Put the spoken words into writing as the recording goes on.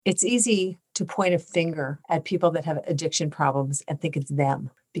It's easy to point a finger at people that have addiction problems and think it's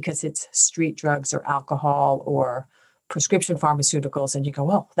them because it's street drugs or alcohol or prescription pharmaceuticals. And you go,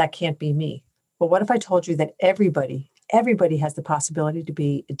 well, that can't be me. Well, what if I told you that everybody has the possibility to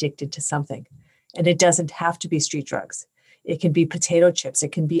be addicted to something? And it doesn't have to be street drugs. It can be potato chips.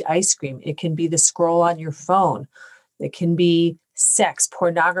 It can be ice cream. It can be the scroll on your phone. It can be sex,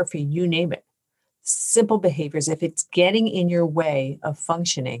 pornography, you name it. Simple behaviors, if it's getting in your way of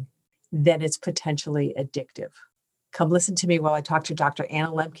functioning, then it's potentially addictive. Come listen to me while I talk to Dr.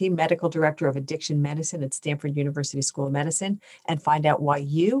 Anna Lembke, Medical Director of Addiction Medicine at Stanford University School of Medicine, and find out why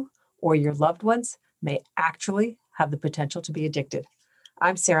you or your loved ones may actually have the potential to be addicted.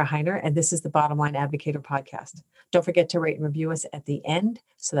 I'm Sarah Heiner, and this is the Bottom Line Advocator podcast. Don't forget to rate and review us at the end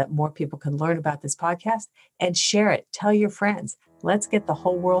so that more people can learn about this podcast and share it. Tell your friends. Let's get the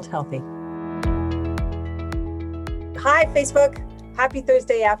whole world healthy. Hi, Facebook. Happy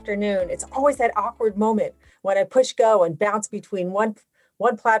Thursday afternoon. It's always that awkward moment when I push go and bounce between one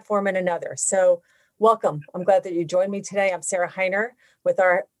platform and another. So welcome. I'm glad that you joined me today. I'm Sarah Heiner with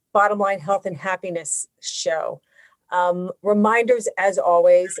our Bottom Line Health and Happiness show. Reminders, as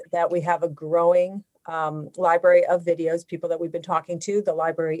always, that we have a growing library of videos, people that we've been talking to. The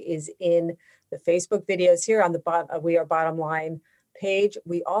library is in the Facebook videos here on the We Are Bottom Line page.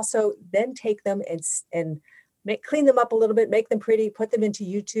 We also then take them and clean them up a little bit, make them pretty, put them into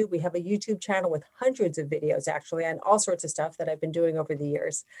YouTube. We have a YouTube channel with hundreds of videos actually, and all sorts of stuff that I've been doing over the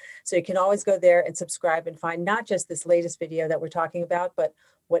years. So you can always go there and subscribe and find not just this latest video that we're talking about, but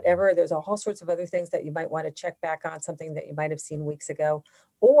whatever. There's all sorts of other things that you might want to check back on, something that you might have seen weeks ago.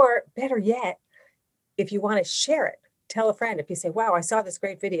 Or better yet, if you want to share it, tell a friend. If you say, wow, I saw this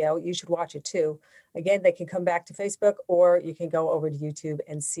great video, you should watch it too. Again, they can come back to Facebook, or you can go over to YouTube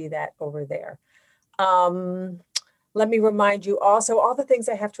and see that over there. Let me remind you also all the things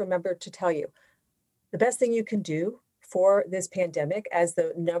I have to remember to tell you. The best thing you can do for this pandemic, as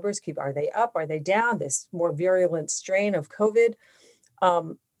the numbers are they up? Are they down? This more virulent strain of COVID,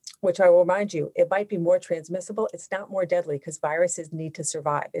 which I will remind you, it might be more transmissible. It's not more deadly because viruses need to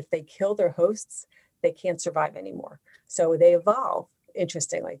survive. If they kill their hosts, they can't survive anymore. So they evolve,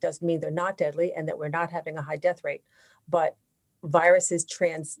 interestingly. It doesn't mean they're not deadly and that we're not having a high death rate, but viruses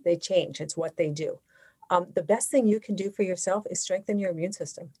they change. It's what they do. The best thing you can do for yourself is strengthen your immune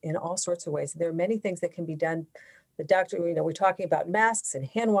system in all sorts of ways. There are many things that can be done. The doctor, we're talking about masks and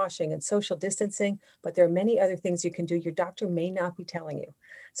hand washing and social distancing, but there are many other things you can do. Your doctor may not be telling you.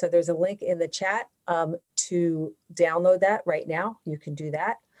 So there's a link in the chat to download that right now. You can do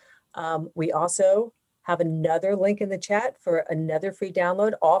that. We also have another link in the chat for another free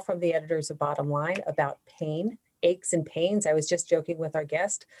download, all from the editors of Bottom Line, about pain. Aches and pains. I was just joking with our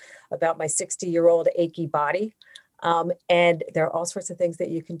guest about my 60-year-old achy body. And there are all sorts of things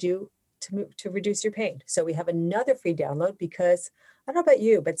that you can do to reduce your pain. So we have another free download because I don't know about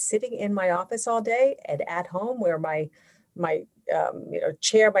you, but sitting in my office all day and at home where my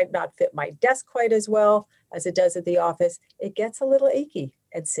chair might not fit my desk quite as well as it does at the office, it gets a little achy.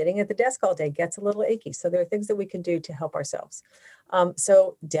 And sitting at the desk all day gets a little achy. So there are things that we can do to help ourselves.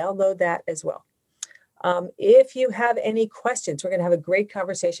 So download that as well. If you have any questions, we're going to have a great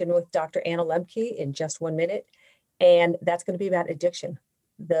conversation with Dr. Anna Lembke in just 1 minute, and that's going to be about addiction.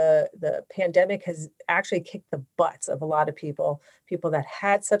 The pandemic has actually kicked the butts of a lot of people. People that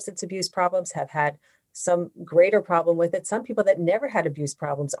had substance abuse problems have had some greater problem with it. Some people that never had abuse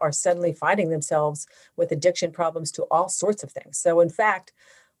problems are suddenly finding themselves with addiction problems to all sorts of things. So in fact,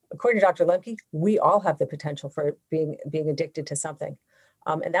 according to Dr. Lembke, we all have the potential for being addicted to something.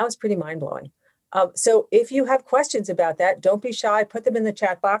 And that was pretty mind-blowing. So if you have questions about that, don't be shy. Put them in the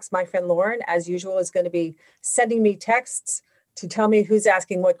chat box. My friend Lauren, as usual, is going to be sending me texts to tell me who's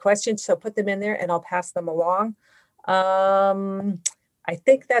asking what questions. So put them in there and I'll pass them along. I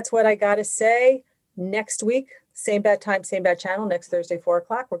think that's what I got to say. Next week, same bad time, same bad channel, next Thursday, 4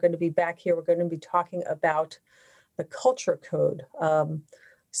 o'clock. We're going to be back here. We're going to be talking about the culture code.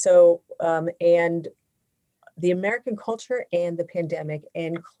 And the American culture and the pandemic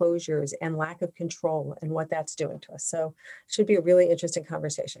and closures and lack of control and what that's doing to us. So it should be a really interesting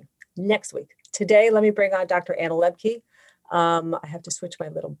conversation next week. Today, let me bring on Dr. Anna Lembke. I have to switch my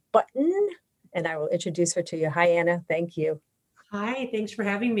little button and I will introduce her to you. Hi, Anna. Thank you. Hi, thanks for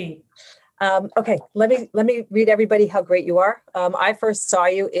having me. Okay, let me read everybody how great you are. I first saw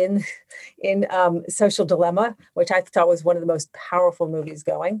you in Social Dilemma, which I thought was one of the most powerful movies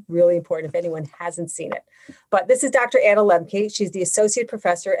going. Really important if anyone hasn't seen it. But this is Dr. Anna Lembke. She's the associate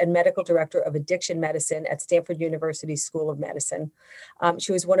professor and medical director of addiction medicine at Stanford University School of Medicine.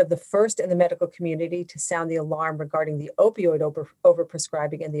 She was one of the first in the medical community to sound the alarm regarding the opioid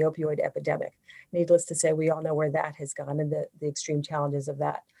overprescribing and the opioid epidemic. Needless to say, we all know where that has gone and the extreme challenges of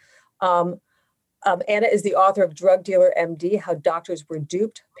that. Anna is the author of Drug Dealer MD, How Doctors Were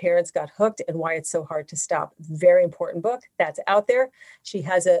Duped, Parents Got Hooked, and Why It's So Hard to Stop. Very important book that's out there. She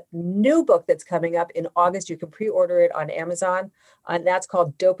has a new book that's coming up in August. You can pre-order it on Amazon. And that's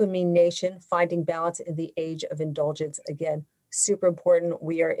called Dopamine Nation, Finding Balance in the Age of Indulgence. Again, super important.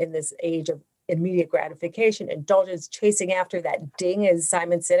 We are in this age of immediate gratification, indulgence, chasing after that ding, as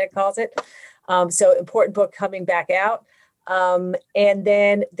Simon Sinek calls it. So important book coming back out. And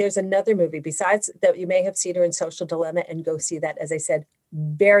then there's another movie besides that you may have seen her in Social Dilemma, and go see that. As I said,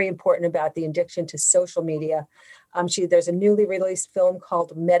 very important about the addiction to social media. There's a newly released film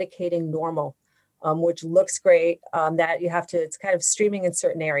called Medicating Normal, which looks great. That you have to, it's kind of streaming in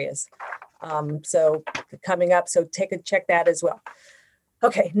certain areas. So coming up, so check that as well.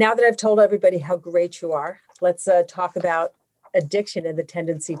 Okay, now that I've told everybody how great you are, let's talk about addiction and the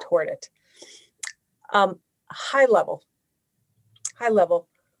tendency toward it. High level,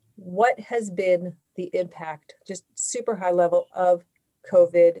 what has been the impact, just super high level, of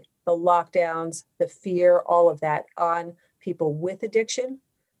COVID, the lockdowns, the fear, all of that on people with addiction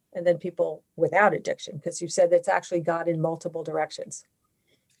and then people without addiction? Because you said it's actually gone in multiple directions.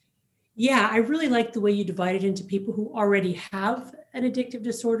 Yeah, I really like the way you divide it into people who already have an addictive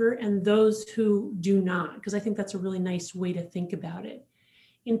disorder and those who do not, because I think that's a really nice way to think about it.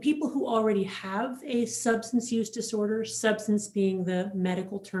 In people who already have a substance use disorder, substance being the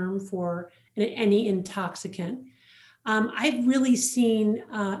medical term for any intoxicant, I've really seen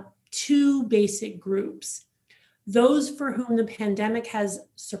two basic groups. Those for whom the pandemic has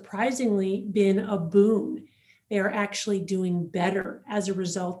surprisingly been a boon. They are actually doing better as a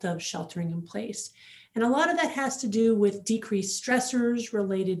result of sheltering in place. And a lot of that has to do with decreased stressors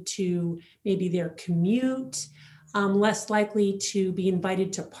related to maybe their commute, less likely to be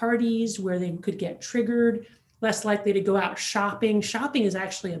invited to parties where they could get triggered, less likely to go out shopping. Shopping is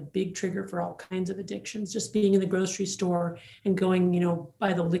actually a big trigger for all kinds of addictions, just being in the grocery store and going,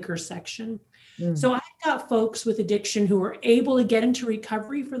 by the liquor section. So I've got folks with addiction who are able to get into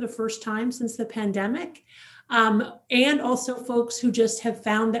recovery for the first time since the pandemic. And also folks who just have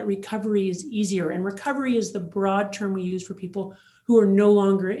found that recovery is easier. And recovery is the broad term we use for people who are no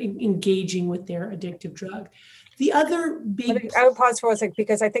longer engaging with their addictive drug. The other big... I would pause for a second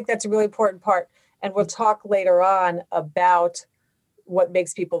because I think that's a really important part. And we'll talk later on about what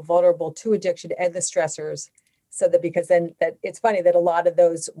makes people vulnerable to addiction and the stressors. So that, because then that it's funny that a lot of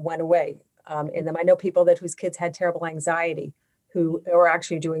those went away in them. I know people whose kids had terrible anxiety who are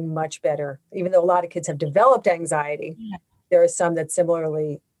actually doing much better. Even though a lot of kids have developed anxiety, there are some that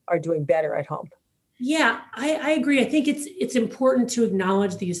similarly are doing better at home. Yeah, I agree. I think it's important to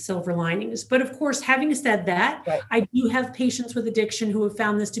acknowledge these silver linings. But of course, having said that, right, I do have patients with addiction who have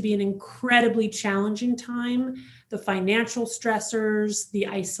found this to be an incredibly challenging time. The financial stressors, the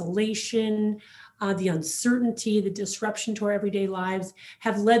isolation, the uncertainty, the disruption to our everyday lives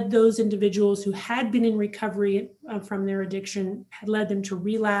have led those individuals who had been in recovery from their addiction, had led them to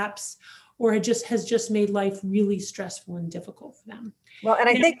relapse, or has just made life really stressful and difficult for them. Well, and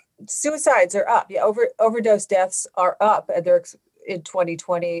I think suicides are up. Yeah, overdose deaths are up. And they're in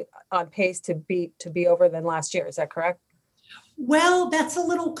 2020 on pace to be over than last year. Is that correct? Well, that's a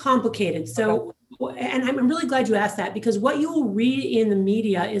little complicated. So, and I'm really glad you asked that, because what you will read in the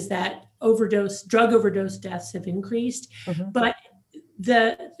media is that drug overdose deaths have increased, but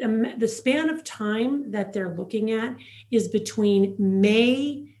the span of time that they're looking at is between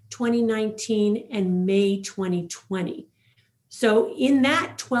May 2019 and May 2020. So in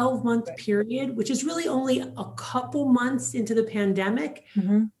that 12-month period, which is really only a couple months into the pandemic,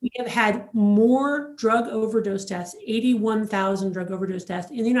 we have had more drug overdose deaths, 81,000 drug overdose deaths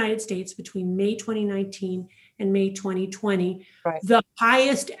in the United States between May 2019 and May 2020, the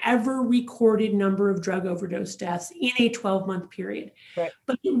highest ever recorded number of drug overdose deaths in a 12-month period.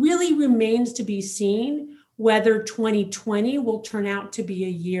 But it really remains to be seen whether 2020 will turn out to be a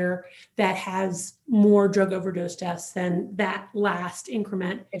year that has more drug overdose deaths than that last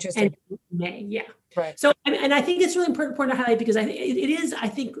increment. Interesting. In May, yeah. Right. So, and I think it's really important to highlight, because it is, I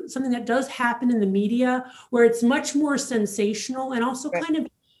think, something that does happen in the media where it's much more sensational and also kind of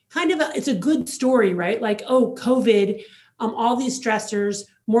it's a good story, right? Like, oh, COVID, all these stressors,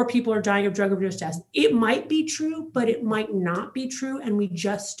 more people are dying of drug overdose deaths. It might be true, but it might not be true. And we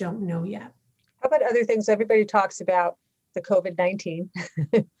just don't know yet. How about other things? Everybody talks about the COVID-19,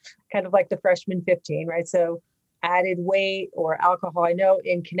 kind of like the freshman 15, right? So added weight or alcohol. I know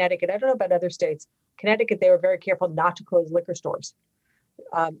in Connecticut, I don't know about other states, Connecticut, they were very careful not to close liquor stores.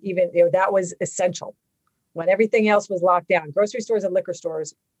 Even that was essential. When everything else was locked down, grocery stores and liquor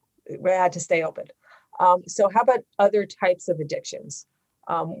stores had to stay open. So how about other types of addictions?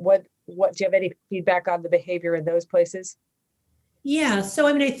 What do you have any feedback on the behavior in those places? Yeah. So,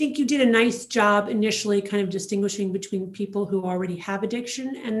 I mean, I think you did a nice job initially kind of distinguishing between people who already have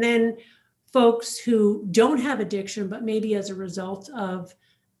addiction and then folks who don't have addiction, but maybe as a result of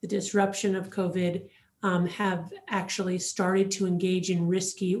the disruption of COVID, have actually started to engage in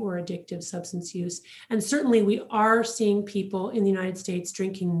risky or addictive substance use. And certainly we are seeing people in the United States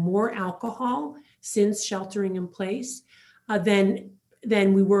drinking more alcohol since sheltering in place than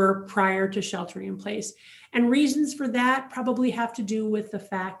we were prior to sheltering in place. And reasons for that probably have to do with the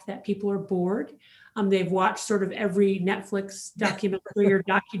fact that people are bored. They've watched sort of every Netflix documentary or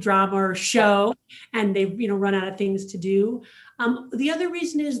docudrama or show, and they've run out of things to do. The other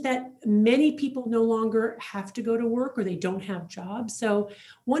reason is that many people no longer have to go to work or they don't have jobs. So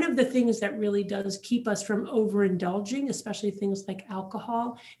one of the things that really does keep us from overindulging, especially things like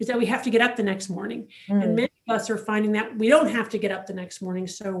alcohol, is that we have to get up the next morning. And many of us are finding that we don't have to get up the next morning.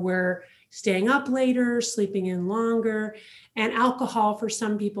 So we're staying up later, sleeping in longer, and alcohol for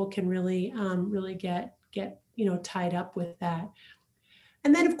some people can really get tied up with that.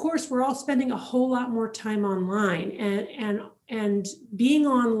 And then, of course, we're all spending a whole lot more time online, and being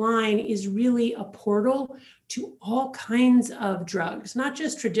online is really a portal to all kinds of drugs, not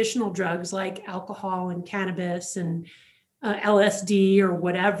just traditional drugs like alcohol and cannabis and LSD or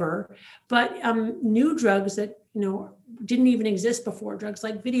whatever, but new drugs that didn't even exist before, drugs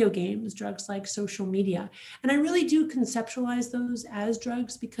like video games, drugs like social media. And I really do conceptualize those as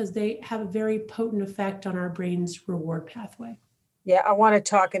drugs because they have a very potent effect on our brain's reward pathway. Yeah, I want to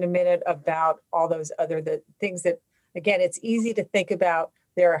talk in a minute about all those the things that, again, it's easy to think about.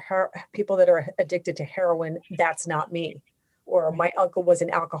 There are people that are addicted to heroin. That's not me. Or my uncle was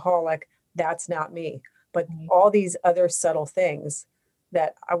an alcoholic. That's not me. But all these other subtle things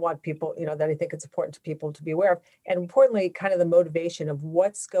that I want people, that I think it's important to people to be aware of. And importantly, kind of the motivation of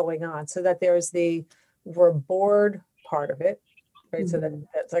what's going on, so that there's we're bored part of it, right? So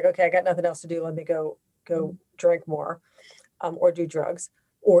that's like, okay, I got nothing else to do. Let me go drink more, or do drugs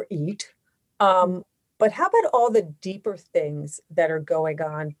or eat. But how about all the deeper things that are going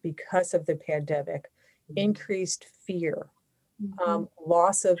on because of the pandemic? Increased fear,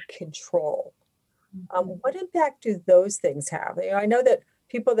 loss of control. What impact do those things have? I know that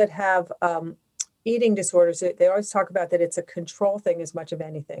people that have eating disorders, they always talk about that it's a control thing as much of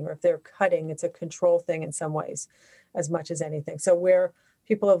anything, or if they're cutting, it's a control thing in some ways as much as anything. So where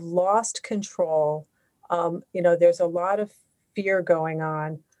people have lost control, there's a lot of fear going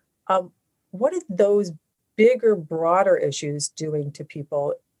on. What are those bigger, broader issues doing to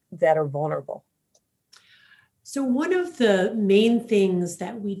people that are vulnerable? So one of the main things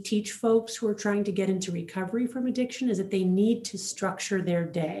that we teach folks who are trying to get into recovery from addiction is that they need to structure their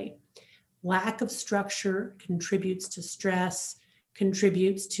day. Lack of structure contributes to stress,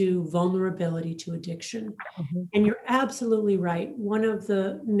 contributes to vulnerability to addiction. And you're absolutely right. One of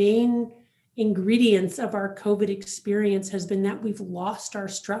the main ingredients of our COVID experience has been that we've lost our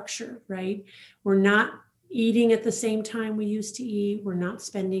structure, right? We're not eating at the same time we used to eat. We're not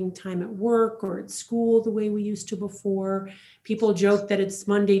spending time at work or at school the way we used to before. People joke that it's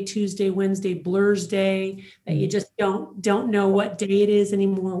Monday, Tuesday, Wednesday, blurs day, that you just don't know what day it is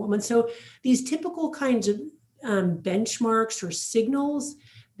anymore. And so these typical kinds of benchmarks or signals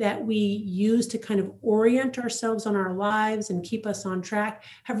that we use to kind of orient ourselves on our lives and keep us on track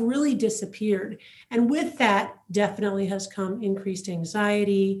have really disappeared. And with that definitely has come increased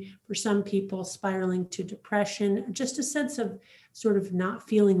anxiety, for some people spiraling to depression, just a sense of sort of not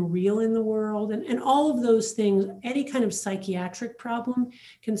feeling real in the world. And all of those things, any kind of psychiatric problem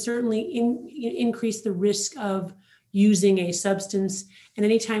can certainly increase the risk of using a substance. And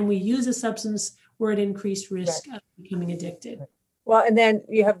anytime we use a substance, we're at increased risk of becoming addicted. Well, and then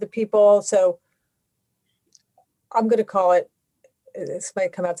you have the people, so I'm going to call it, this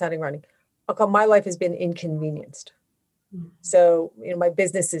might come out sounding running, I'll call my life has been inconvenienced. So, my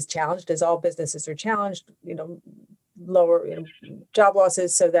business is challenged, as all businesses are challenged, lower job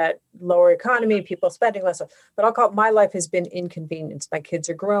losses, so that lower economy, people spending less. But I'll call it, my life has been inconvenienced. My kids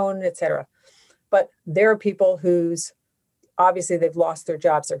are grown, etc. But there are people whose, obviously they've lost their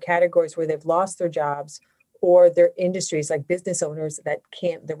jobs. There are categories where they've lost their jobs, or their industries, like business owners that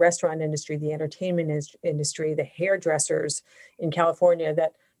can't, the restaurant industry, the entertainment industry, the hairdressers in California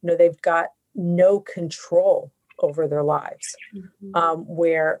that, they've got no control over their lives.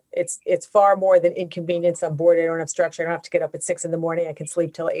 Where it's far more than inconvenience. I'm bored. I don't have structure. I don't have to get up at 6 a.m. I can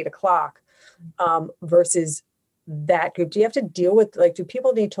sleep till 8 o'clock. Versus that group. Do you have to deal with, like, do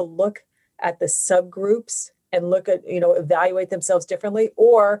people need to look at the subgroups and look at, evaluate themselves differently?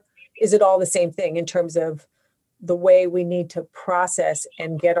 Or is it all the same thing in terms of the way we need to process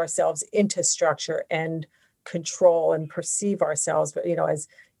and get ourselves into structure and control and perceive ourselves, as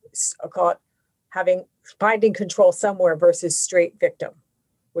I'll call it, finding control somewhere versus straight victim,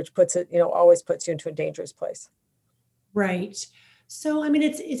 which puts it, always puts you into a dangerous place. Right. So, I mean,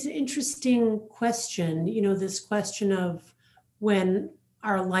 it's an interesting question, this question of when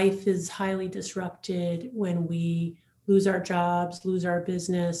our life is highly disrupted, when we lose our jobs, lose our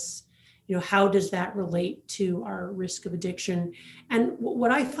business, how does that relate to our risk of addiction? And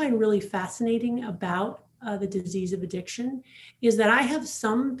what I find really fascinating about the disease of addiction is that I have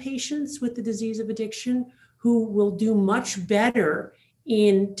some patients with the disease of addiction who will do much better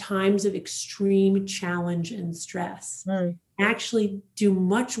in times of extreme challenge and stress, actually do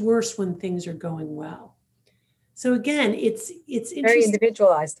much worse when things are going well. So again, it's very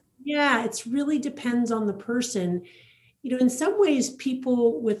individualized. Yeah, it really depends on the person. In some ways,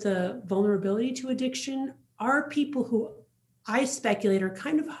 people with a vulnerability to addiction are people who I speculate are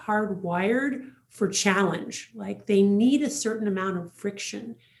kind of hardwired for challenge. Like they need a certain amount of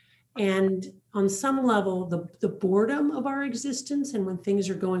friction. And on some level, the boredom of our existence and when things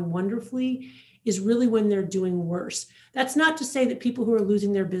are going wonderfully is really when they're doing worse. That's not to say that people who are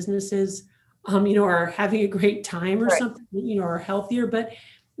losing their businesses, are having a great time or something, are healthier, but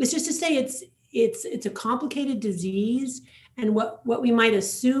it's just to say it's a complicated disease. And what we might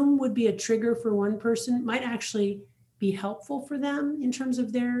assume would be a trigger for one person might actually be helpful for them in terms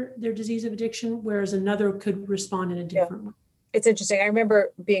of their disease of addiction, whereas another could respond in a different way. It's interesting. I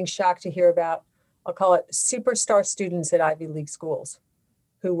remember being shocked to hear about, I'll call it, superstar students at Ivy League schools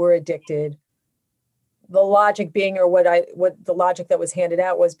who were addicted. The logic being, or what the logic that was handed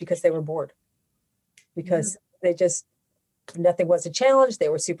out was because they were bored, because they just, nothing was a challenge. They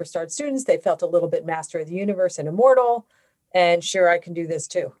were superstar students. They felt a little bit master of the universe and immortal, and sure, I can do this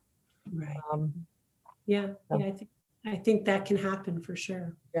too. Right. I think that can happen for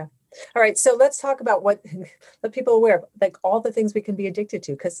sure. Yeah. All right. So let's talk about let people aware of, like, all the things we can be addicted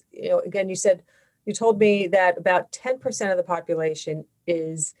to. Because, again, you told me that about 10% of the population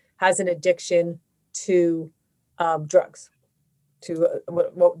has an addiction to drugs, to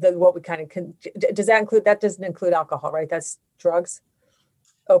what we kind of can. Does that doesn't include alcohol, right? That's drugs,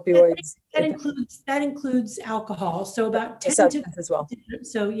 opioids. That includes alcohol. So about 10 substance as well.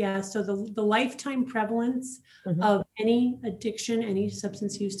 So the lifetime prevalence of any addiction, any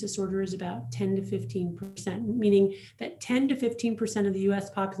substance use disorder is about 10 to 15%, meaning that 10 to 15% of the US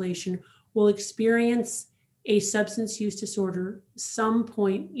population will experience a substance use disorder at some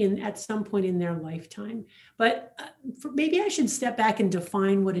point in their lifetime. But maybe I should step back and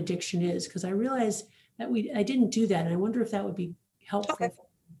define what addiction is, because I realize that I didn't do that, and I wonder if that would be helpful. Okay.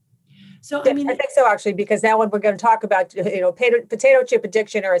 So, yeah, I think so, actually, because now when we're going to talk about, potato chip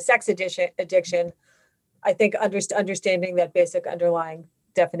addiction or a sex addiction, I think understanding that basic underlying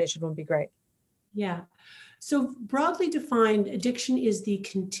definition would be great. Yeah. So broadly defined, addiction is the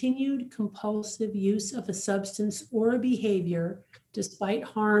continued compulsive use of a substance or a behavior despite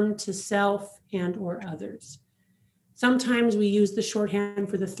harm to self and or others. Sometimes we use the shorthand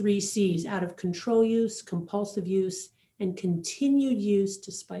for the 3 C's: out of control use, compulsive use, and continued use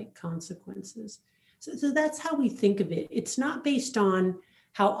despite consequences. So that's how we think of it. It's not based on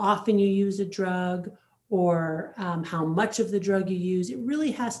how often you use a drug or how much of the drug you use. It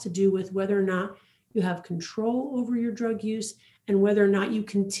really has to do with whether or not you have control over your drug use and whether or not you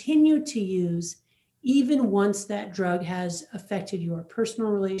continue to use even once that drug has affected your personal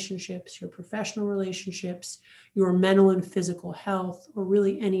relationships, your professional relationships, your mental and physical health, or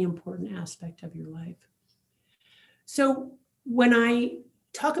really any important aspect of your life. So when I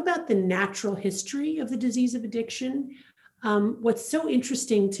talk about the natural history of the disease of addiction, what's so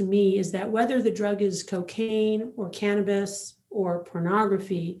interesting to me is that whether the drug is cocaine or cannabis or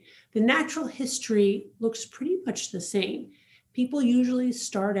pornography, the natural history looks pretty much the same. People usually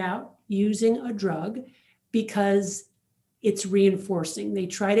start out using a drug because it's reinforcing. They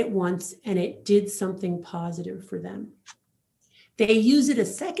tried it once and it did something positive for them. They use it a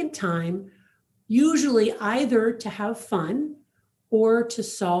second time, usually either to have fun or to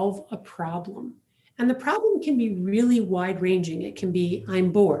solve a problem. And the problem can be really wide-ranging. It can be,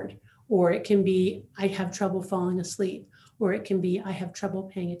 I'm bored, or it can be, I have trouble falling asleep, or it can be, I have trouble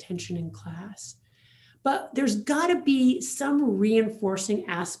paying attention in class. But there's got to be some reinforcing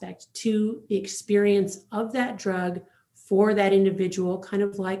aspect to the experience of that drug for that individual, kind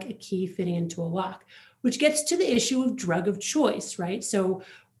of like a key fitting into a lock, which gets to the issue of drug of choice, right? So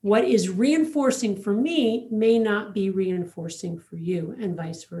what is reinforcing for me may not be reinforcing for you, and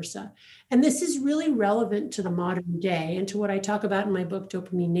vice versa. And this is really relevant to the modern day and to what I talk about in my book,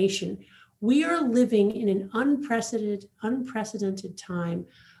 Dopamine Nation. We are living in an unprecedented time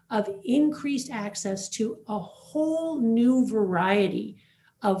of increased access to a whole new variety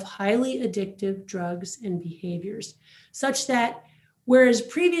of highly addictive drugs and behaviors, such that whereas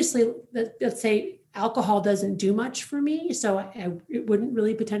previously, let's say alcohol doesn't do much for me, so it wouldn't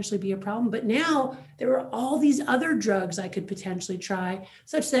really potentially be a problem. But now there are all these other drugs I could potentially try,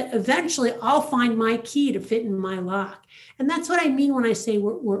 such that eventually I'll find my key to fit in my lock. And that's what I mean when I say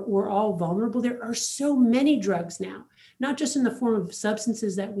we're all vulnerable. There are so many drugs now, not just in the form of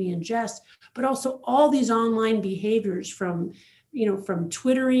substances that we ingest, but also all these online behaviors from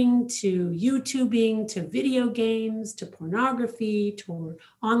Twittering to YouTubing to video games to pornography to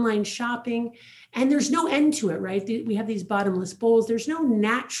online shopping. And there's no end to it, right? We have these bottomless bowls. There's no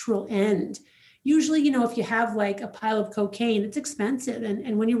natural end. Usually, if you have like a pile of cocaine, it's expensive.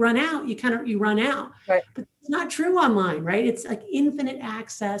 And when you run out, you run out. Right. But it's not true online, right? It's like infinite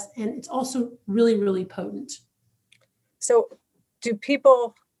access, and it's also really, really potent. So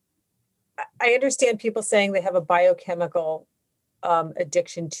I understand people saying they have a biochemical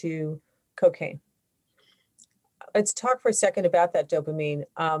addiction to cocaine. Let's talk for a second about that dopamine,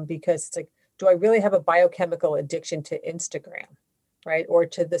 because it's like, do I really have a biochemical addiction to Instagram, right? Or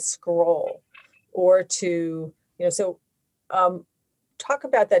to the scroll, or to, talk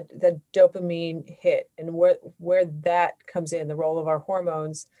about that dopamine hit and where that comes in, the role of our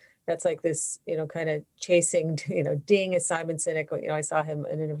hormones. That's like this, kind of chasing, ding, as Simon Sinek, I saw an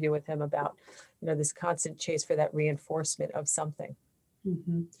interview with him about, this constant chase for that reinforcement of something.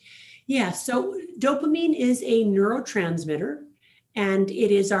 Mm-hmm. Yeah. So dopamine is a neurotransmitter, and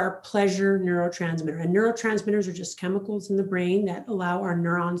it is our pleasure neurotransmitter. And neurotransmitters are just chemicals in the brain that allow our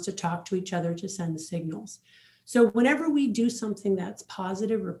neurons to talk to each other to send signals. So whenever we do something that's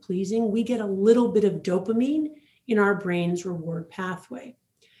positive or pleasing, we get a little bit of dopamine in our brain's reward pathway.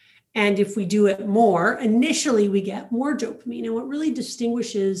 And if we do it more, initially we get more dopamine. And what really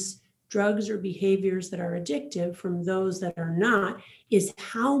distinguishes drugs or behaviors that are addictive from those that are not is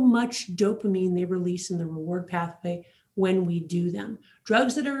how much dopamine they release in the reward pathway when we do them.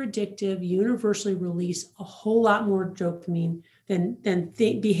 Drugs that are addictive universally release a whole lot more dopamine than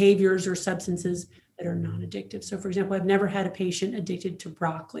behaviors or substances that are non-addictive. So for example, I've never had a patient addicted to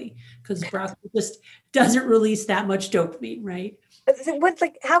broccoli, because broccoli just doesn't release that much dopamine, right?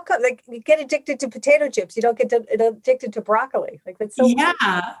 How come, you get addicted to potato chips, you don't get addicted to broccoli? That's so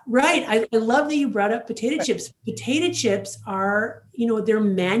yeah, right. I love that you brought up potato chips. Potato chips are, they're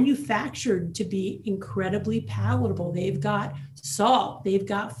manufactured to be incredibly palatable. They've got salt, they've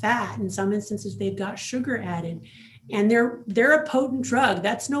got fat. In some instances, they've got sugar added. And they're a potent drug.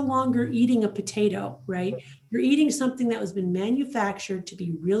 That's no longer eating a potato, right? You're eating something that has been manufactured to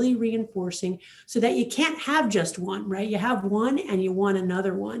be really reinforcing, so that you can't have just one, right? You have one and you want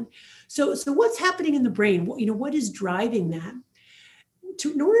another one. So what's happening in the brain? What is driving that?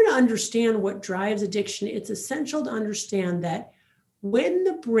 In order to understand what drives addiction, it's essential to understand that when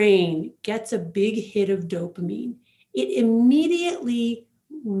the brain gets a big hit of dopamine, it immediately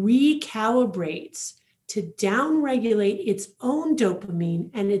recalibrates to downregulate its own dopamine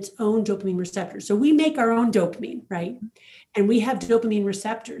and its own dopamine receptors. So we make our own dopamine, right? And we have dopamine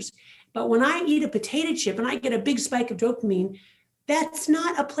receptors. But when I eat a potato chip and I get a big spike of dopamine, that's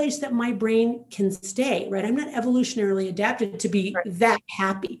not a place that my brain can stay, right? I'm not evolutionarily adapted to be that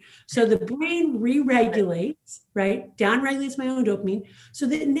happy. So the brain re-regulates, right? Downregulates my own dopamine, so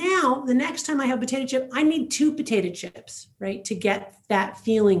that now the next time I have a potato chip, I need 2 potato chips, right? To get that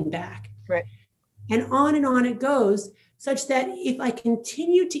feeling back. Right. And on it goes, such that if I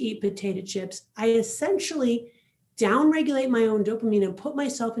continue to eat potato chips, I essentially downregulate my own dopamine and put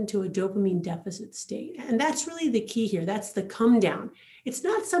myself into a dopamine deficit state. And that's really the key here. That's the come down. It's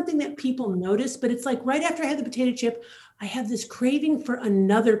not something that people notice, but it's like right after I have the potato chip, I have this craving for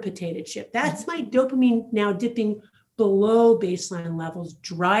another potato chip. That's my dopamine now dipping below baseline levels,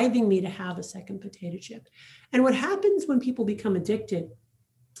 driving me to have a second potato chip. And what happens when people become addicted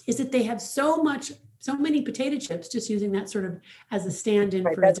is that they have so many potato chips, just using that sort of as a stand-in.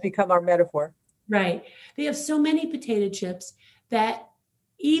 Right, that's become our metaphor. Right. They have so many potato chips that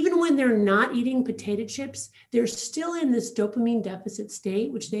even when they're not eating potato chips, they're still in this dopamine deficit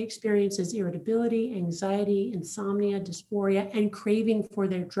state, which they experience as irritability, anxiety, insomnia, dysphoria, and craving for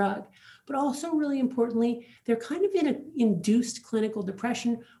their drug. But also, really importantly, they're kind of in an induced clinical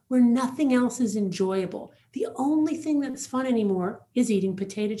depression where nothing else is enjoyable. The only thing that's fun anymore is eating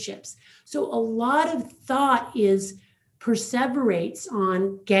potato chips. So a lot of thought perseverates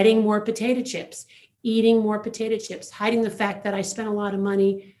on getting more potato chips, eating more potato chips, hiding the fact that I spent a lot of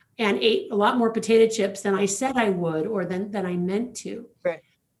money and ate a lot more potato chips than I said I would or than I meant to. Right.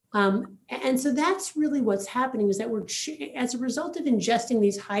 And so that's really what's happening, is that as a result of ingesting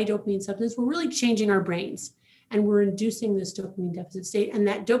these high dopamine substances, we're really changing our brains and we're inducing this dopamine deficit state. And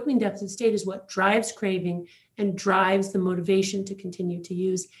that dopamine deficit state is what drives craving and drives the motivation to continue to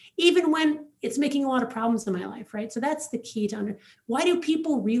use, even when it's making a lot of problems in my life, right? So that's the key to why do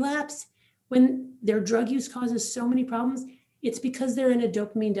people relapse when their drug use causes so many problems? It's because they're in a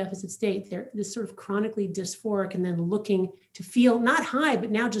dopamine deficit state. They're this sort of chronically dysphoric and then looking to feel not high,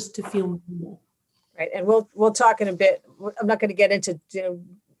 but now just to feel normal. Right. And we'll talk in a bit. I'm not going to get into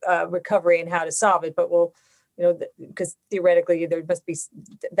recovery and how to solve it, but we'll, because theoretically there must be,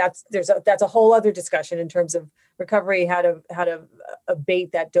 that's a whole other discussion in terms of recovery, how to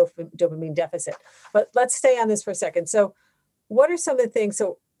abate that dopamine deficit. But let's stay on this for a second. So what are some of the things?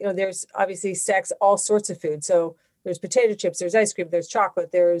 So, there's obviously sex, all sorts of food. So there's potato chips, there's ice cream, there's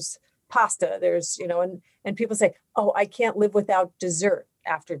chocolate, there's pasta, there's, and people say, oh, I can't live without dessert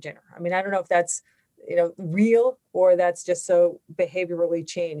after dinner. I mean, I don't know if that's, real or that's just so behaviorally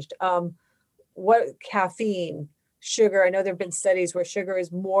changed. What caffeine, sugar, I know there've been studies where sugar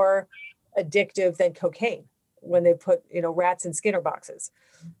is more addictive than cocaine when they put, rats in Skinner boxes.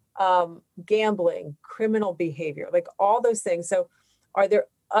 Gambling, criminal behavior, like all those things. So are there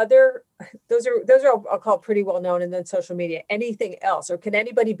those are I'll call pretty well known, and then social media, anything else, or can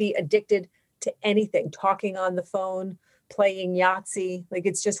anybody be addicted to anything? Talking on the phone, playing Yahtzee, like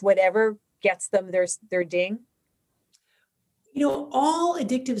it's just whatever gets them their ding. All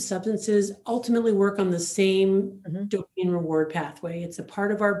addictive substances ultimately work on the same dopamine reward pathway. It's a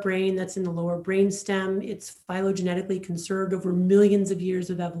part of our brain that's in the lower brainstem. It's phylogenetically conserved over millions of years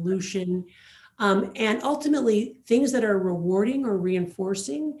of evolution. And ultimately, things that are rewarding or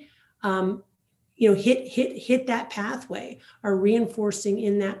reinforcing, hit that pathway, are reinforcing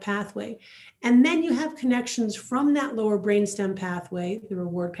in that pathway. And then you have connections from that lower brainstem pathway, the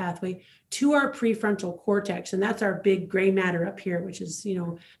reward pathway, to our prefrontal cortex. And that's our big gray matter up here, which is,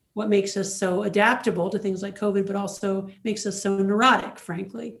 what makes us so adaptable to things like COVID, but also makes us so neurotic,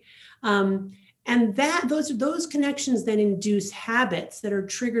 frankly. And those connections then induce habits that are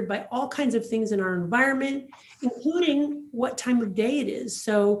triggered by all kinds of things in our environment, including what time of day it is.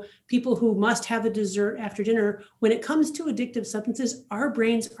 So people who must have a dessert after dinner, when it comes to addictive substances, our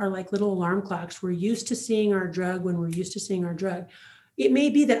brains are like little alarm clocks. We're used to seeing our drug when we're used to seeing our drug. It may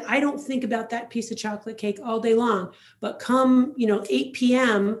be that I don't think about that piece of chocolate cake all day long, but come, 8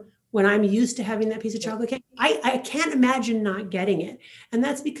 p.m., when I'm used to having that piece of chocolate cake, I can't imagine not getting it. And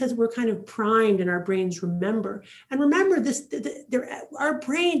that's because we're kind of primed and our brains remember. And remember this, our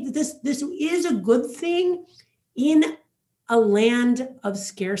brain, this is a good thing in a land of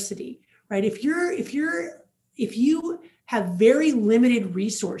scarcity, right? If you have very limited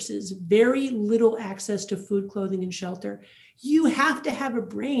resources, very little access to food, clothing, and shelter, you have to have a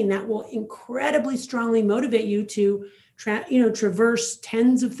brain that will incredibly strongly motivate you to traverse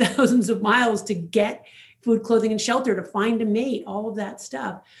tens of thousands of miles to get food, clothing, and shelter, to find a mate, all of that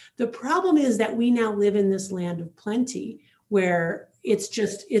stuff. The problem is that we now live in this land of plenty where it's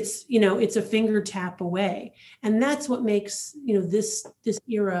a finger tap away. And that's what makes, this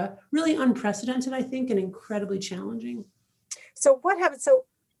era really unprecedented, I think, and incredibly challenging. So what happens? So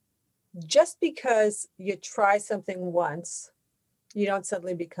just because you try something once, you don't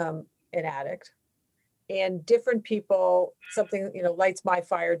suddenly become an addict. And different people, something, lights my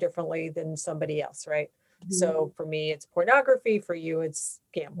fire differently than somebody else, right? Mm-hmm. So for me, it's pornography. For you, it's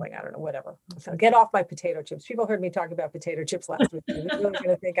gambling. I don't know, whatever. So get off my potato chips. People heard me talk about potato chips last week. They're really going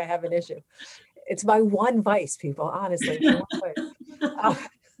to think I have an issue. It's my one vice, people, honestly.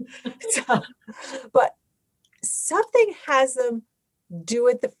 But something has them do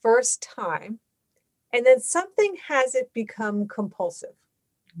it the first time, and then something has it become compulsive.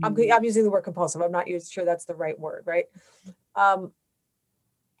 I'm using the word compulsive. I'm not sure that's the right word, right?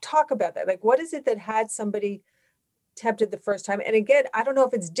 Talk about that. Like, what is it that had somebody tempted the first time? And again, I don't know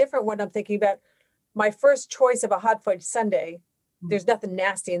if it's different when I'm thinking about my first choice of a hot fudge sundae. There's nothing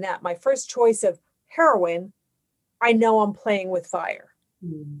nasty in that. My first choice of heroin, I know I'm playing with fire.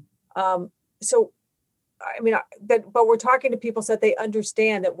 So but we're talking to people so that they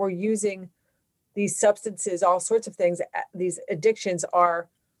understand that we're using these substances, all sorts of things. These addictions are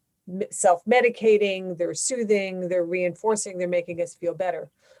self-medicating, they're soothing, they're reinforcing, they're making us feel better.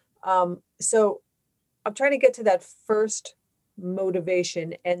 So I'm trying to get to that first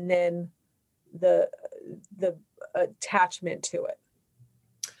motivation and then the attachment to it.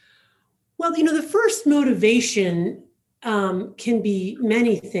 Well, the first motivation can be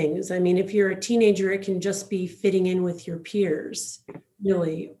many things. I mean, if you're a teenager, it can just be fitting in with your peers,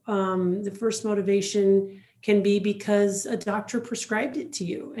 really. The first motivation can be because a doctor prescribed it to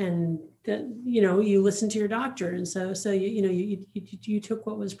you, and that, you listened to your doctor, and so you took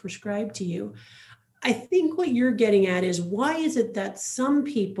what was prescribed to you. I think what you're getting at is, why is it that some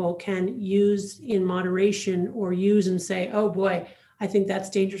people can use in moderation or use and say, oh boy, I think that's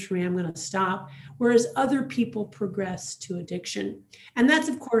dangerous for me, I'm going to stop, whereas other people progress to addiction? And that's,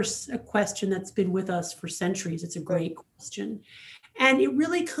 of course, a question that's been with us for centuries. It's a great question. And it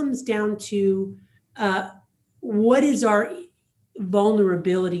really comes down to what is our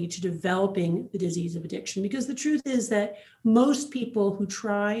vulnerability to developing the disease of addiction? Because the truth is that most people who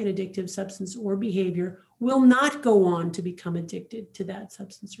try an addictive substance or behavior will not go on to become addicted to that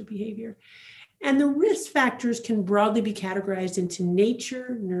substance or behavior. And the risk factors can broadly be categorized into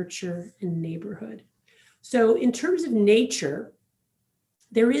nature, nurture, and neighborhood. So in terms of nature,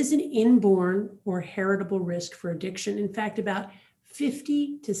 there is an inborn or heritable risk for addiction. In fact, about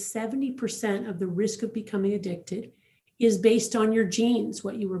 50 to 70% of the risk of becoming addicted is based on your genes,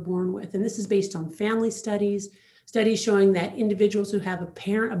 what you were born with. And this is based on family studies showing that individuals who have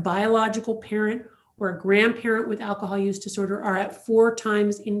a biological parent or a grandparent with alcohol use disorder are at 4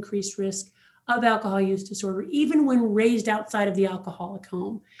 times increased risk of alcohol use disorder, even when raised outside of the alcoholic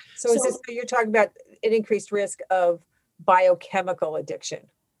home. So you're talking about an increased risk of biochemical addiction?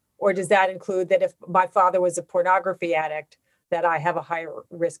 Or does that include that if my father was a pornography addict, that I have a higher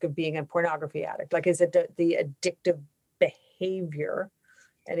risk of being a pornography addict? Like, is it the addictive behavior?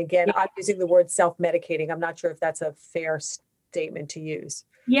 And again, I'm using the word self-medicating. I'm not sure if that's a fair statement to use.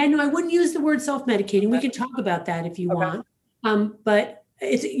 Yeah, no, I wouldn't use the word self-medicating. We can talk about that if you want. But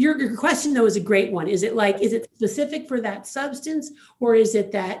your question, though, is a great one. Is it specific for that substance, or is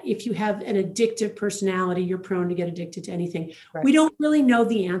it that if you have an addictive personality, you're prone to get addicted to anything? Right. We don't really know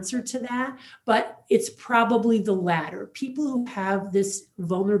the answer to that, but it's probably the latter. People who have this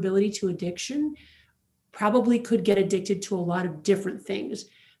vulnerability to addiction probably could get addicted to a lot of different things.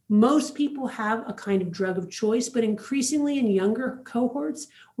 Most people have a kind of drug of choice, but increasingly in younger cohorts,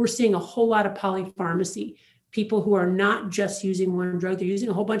 we're seeing a whole lot of polypharmacy. People who are not just using one drug, they're using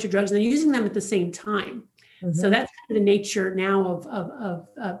a whole bunch of drugs and they're using them at the same time. Mm-hmm. So that's the nature now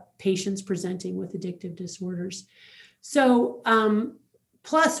of patients presenting with addictive disorders. So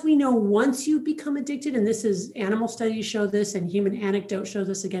plus we know once you become addicted, and this is animal studies show this and human anecdote shows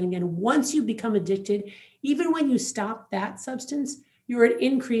this again and again, once you become addicted, even when you stop that substance, you're at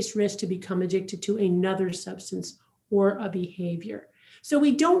increased risk to become addicted to another substance or a behavior. So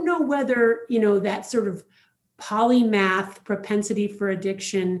we don't know whether, that sort of polymath propensity for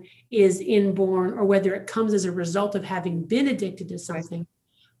addiction is inborn or whether it comes as a result of having been addicted to something,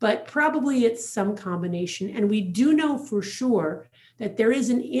 but probably it's some combination. And we do know for sure that there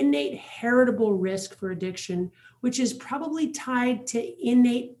is an innate heritable risk for addiction, which is probably tied to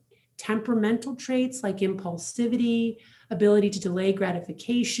innate temperamental traits like impulsivity, ability to delay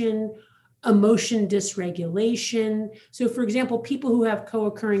gratification, emotion dysregulation. So for example, people who have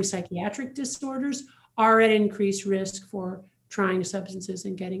co-occurring psychiatric disorders are at increased risk for trying substances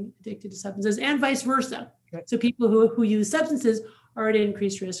and getting addicted to substances, and vice versa. Right. So people who use substances are at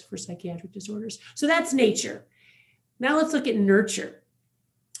increased risk for psychiatric disorders. So that's nature. Now let's look at nurture.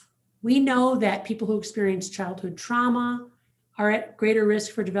 We know that people who experience childhood trauma are at greater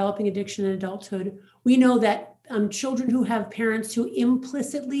risk for developing addiction in adulthood. We know that children who have parents who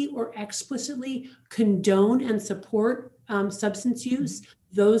implicitly or explicitly condone and support substance use,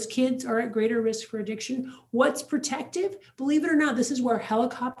 those kids are at greater risk for addiction. What's protective? Believe it or not, this is where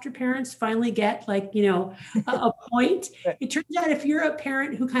helicopter parents finally get a point. It turns out if you're a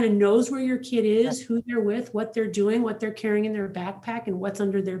parent who kind of knows where your kid is, who they're with, what they're doing, what they're carrying in their backpack, and what's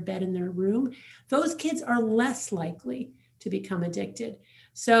under their bed in their room, those kids are less likely to become addicted.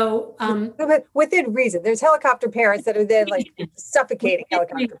 So, but within reason, there's helicopter parents that are then suffocating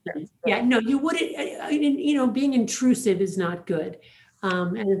helicopter parents. Yeah, no, you wouldn't, being intrusive is not good.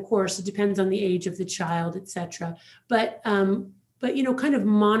 And of course, it depends on the age of the child, et cetera. But kind of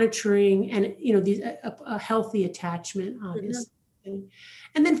monitoring and, a healthy attachment, obviously. Mm-hmm.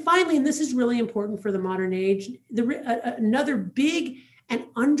 And then finally, and this is really important for the modern age, another big An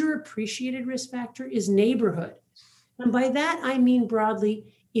underappreciated risk factor is neighborhood. And by that, I mean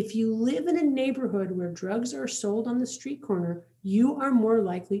broadly, if you live in a neighborhood where drugs are sold on the street corner, you are more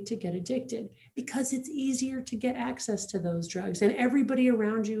likely to get addicted because it's easier to get access to those drugs and everybody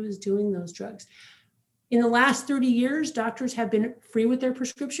around you is doing those drugs. In the last 30 years, doctors have been free with their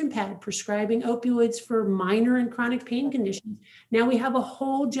prescription pad, prescribing opioids for minor and chronic pain conditions. Now we have a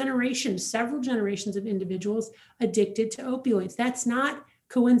whole generation, several generations of individuals addicted to opioids. That's not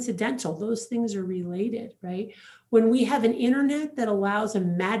coincidental. Those things are related, right? When we have an internet that allows a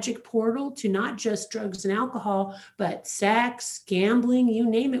magic portal to not just drugs and alcohol, but sex, gambling, you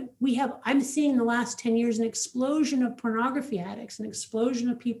name it, I'm seeing in the last 10 years an explosion of pornography addicts, an explosion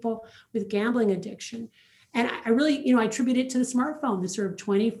of people with gambling addiction. And I really, I attribute it to the smartphone, the sort of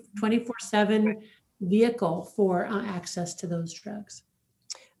 24/7 vehicle for access to those drugs.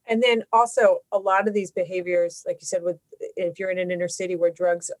 And then also a lot of these behaviors, like you said, if you're in an inner city where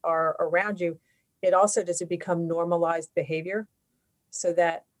drugs are around you, it also does it become normalized behavior so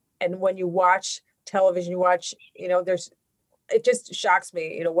that, and when you watch television, it just shocks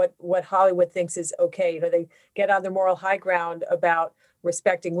me, what Hollywood thinks is okay. They get on their moral high ground about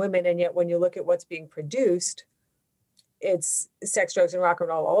respecting women. And yet when you look at what's being produced, it's sex, drugs, and rock and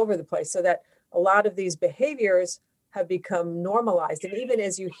roll all over the place. So that a lot of these behaviors have become normalized. And even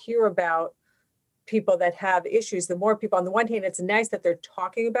as you hear about people that have issues, the more people, on the one hand, it's nice that they're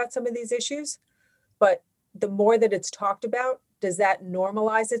talking about some of these issues, but the more that it's talked about, does that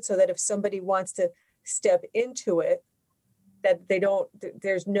normalize it so that if somebody wants to step into it, that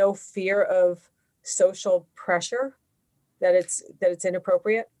there's no fear of social pressure, that it's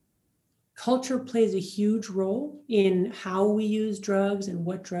inappropriate? Culture plays a huge role in how we use drugs and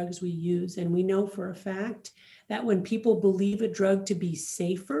what drugs we use. And we know for a fact that when people believe a drug to be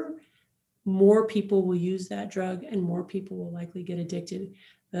safer, more people will use that drug and more people will likely get addicted.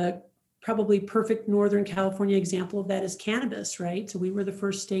 The probably perfect Northern California example of that is cannabis, right? So we were the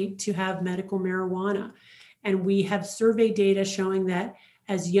first state to have medical marijuana. And we have survey data showing that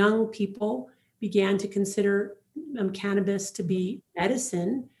as young people began to consider cannabis to be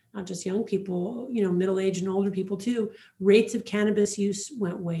medicine, not just young people, middle-aged and older people too, rates of cannabis use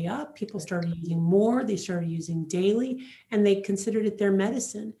went way up. People started using more, they started using daily, and they considered it their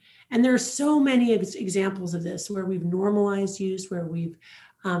medicine. And there are so many examples of this where we've normalized use, where we've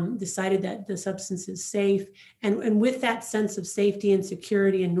decided that the substance is safe. And with that sense of safety and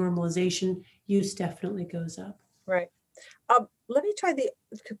security and normalization, use definitely goes up. Right. Let me try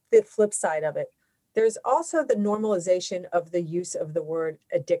the flip side of it. There's also the normalization of the use of the word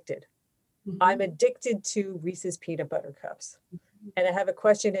addicted. Mm-hmm. I'm addicted to Reese's peanut butter cups. Mm-hmm. And I have a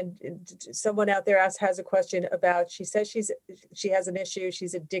question, and someone out there has a question about, she says she has an issue,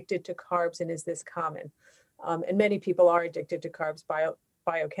 she's addicted to carbs, and is this common? And many people are addicted to carbs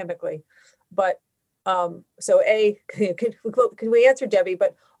biochemically. But so can we answer, Debbie,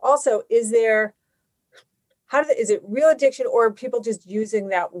 but also is it real addiction, or are people just using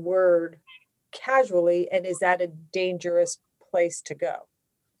that word casually, and is that a dangerous place to go?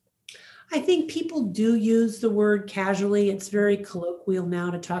 I think people do use the word casually. It's very colloquial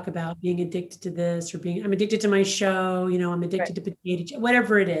now to talk about being addicted to this, or I'm addicted to my show, I'm addicted to potato chips,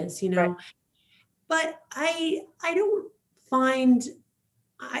 whatever it is, Right. But I don't find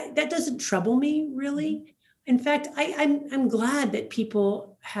that doesn't trouble me really. In fact, I'm glad that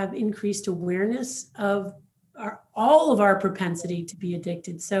people have increased awareness of all of our propensity to be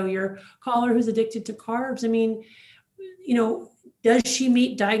addicted. So your caller who's addicted to carbs, does she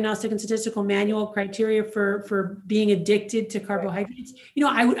meet diagnostic and statistical manual criteria for being addicted to carbohydrates?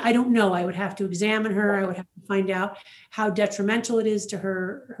 I don't know. I would have to examine her. I would have to find out how detrimental it is to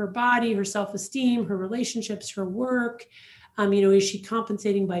her body, her self-esteem, her relationships, her work. Is she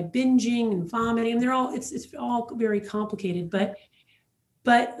compensating by binging and vomiting? It's all very complicated, but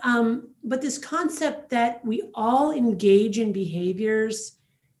this concept that we all engage in behaviors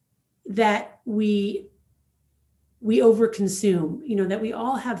that we overconsume, that we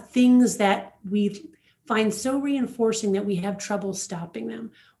all have things that we find so reinforcing that we have trouble stopping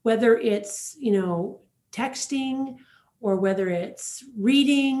them, whether it's, texting, or whether it's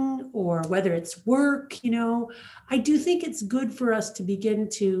reading, or whether it's work. I do think it's good for us to begin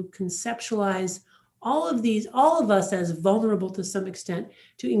to conceptualize all of us as vulnerable to some extent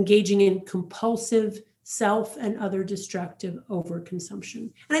to engaging in compulsive self and other destructive overconsumption.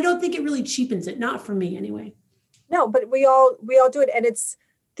 And I don't think it really cheapens it, not for me anyway. No, but we all do it, and it's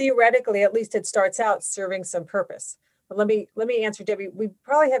theoretically, at least it starts out serving some purpose. But let me answer, Debbie. We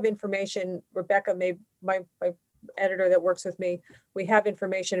probably have information. Rebecca, my editor that works with me, we have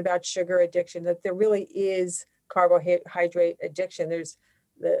information about sugar addiction, that there really is carbohydrate addiction, there's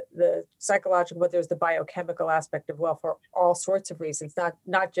the psychological, but there's the biochemical aspect of, well, for all sorts of reasons,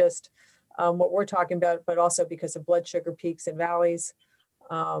 not just what we're talking about, but also because of blood sugar peaks and valleys,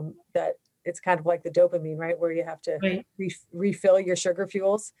 that it's kind of like the dopamine, right? Where you have to Right. refill your sugar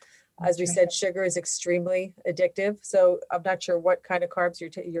fuels. As we That's said, sugar is extremely addictive. So I'm not sure what kind of carbs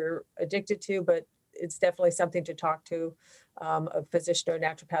you're addicted to, but it's definitely something to talk to a physician or a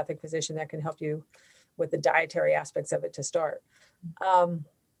naturopathic physician that can help you with the dietary aspects of it to start.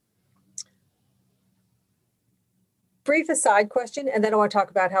 Brief aside question, and then I want to talk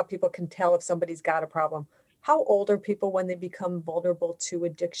about how people can tell if somebody's got a problem. How old are people when they become vulnerable to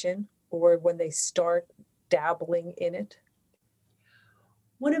addiction or when they start dabbling in it?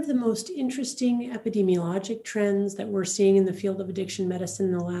 One of the most interesting epidemiologic trends that we're seeing in the field of addiction medicine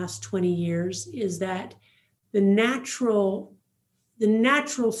in the last 20 years is that the natural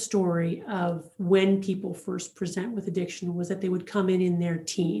story of when people first present with addiction was that they would come in their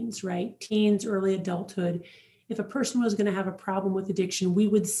teens, right? Teens, early adulthood. If a person was going to have a problem with addiction, we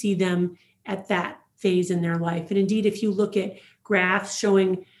would see them at that phase in their life. And indeed, if you look at graphs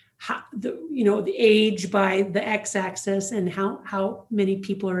showing how the age by the x-axis and how many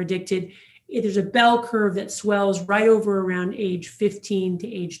people are addicted, there's a bell curve that swells right over around age 15 to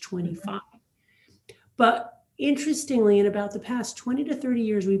age 25. But interestingly, in about the past 20 to 30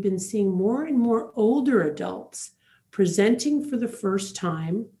 years, we've been seeing more and more older adults presenting for the first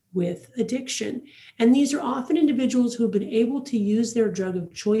time with addiction. And these are often individuals who have been able to use their drug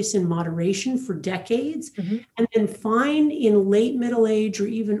of choice in moderation for decades, and then find in late middle age or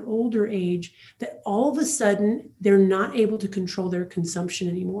even older age that all of a sudden they're not able to control their consumption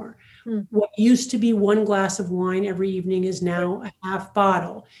anymore. What used to be one glass of wine every evening is now a half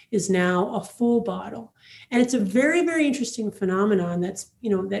bottle, is now a full bottle. And it's a very, very interesting phenomenon that's,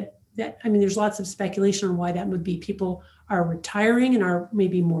 there's lots of speculation on why that would be. People are retiring and are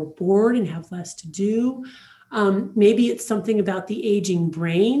maybe more bored and have less to do. Maybe it's something about the aging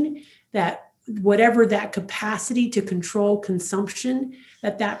brain, that whatever that capacity to control consumption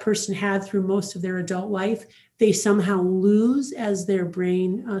that person had through most of their adult life, they somehow lose as their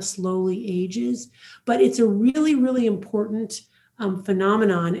brain slowly ages. But it's a really, really important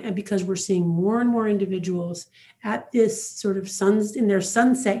phenomenon, and because we're seeing more and more individuals at this sort of in their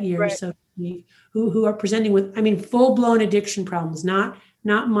sunset years, Right. so to speak, who are presenting with, full-blown addiction problems, not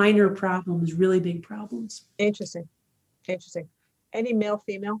minor problems, really big problems. Interesting. Any male,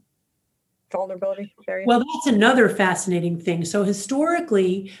 female vulnerability area? Well, that's another fascinating thing. So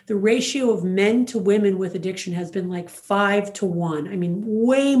historically, the ratio of men to women with addiction has been like 5-1.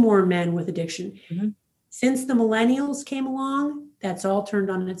 Way more men with addiction. Since the millennials came along, that's all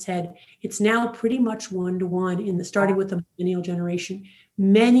turned on its head. It's now pretty much 1-to-1 starting with the millennial generation.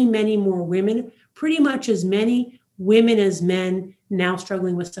 Many, many more women, pretty much as many women as men now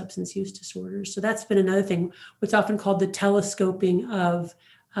struggling with substance use disorders. So that's been another thing, what's often called the telescoping of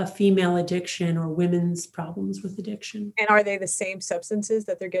female addiction or women's problems with addiction. And are they the same substances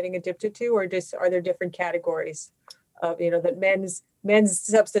that they're getting addicted to, or just are there different categories of, that men's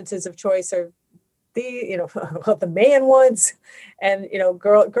substances of choice are the man ones, and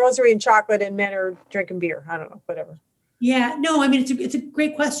girls are eating chocolate and men are drinking beer. I don't know, whatever. Yeah, no, it's a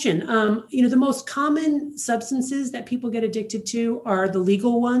great question. The most common substances that people get addicted to are the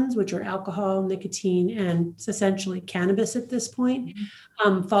legal ones, which are alcohol, nicotine, and essentially cannabis at this point,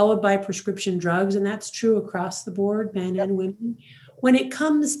 followed by prescription drugs. And that's true across the board, men and women. When it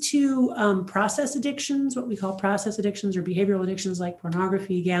comes to process addictions, what we call process addictions or behavioral addictions like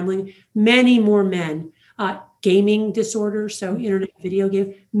pornography, gambling, many more men. Gaming disorders, so internet video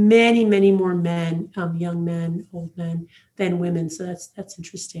game, many, many more men, young men, old men, than women. So that's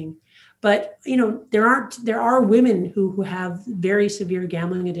interesting. But there are women who have very severe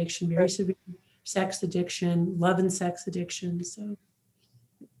gambling addiction, very severe sex addiction, love and sex addiction. So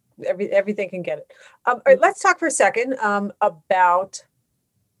everything can get it. All right, let's talk for a second about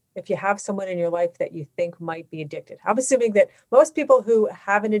if you have someone in your life that you think might be addicted. I'm assuming that most people who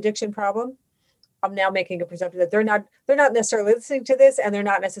have an addiction problem, I'm now making a presumption that they're not necessarily listening to this, and they're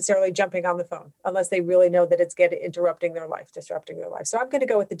not necessarily jumping on the phone unless they really know that it's disrupting their life. So I'm going to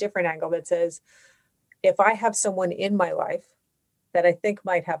go with a different angle that says, if I have someone in my life that I think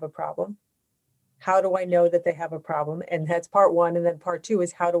might have a problem, how do I know that they have a problem? And that's part one. And then part two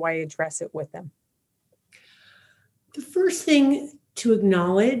is, how do I address it with them? The first thing to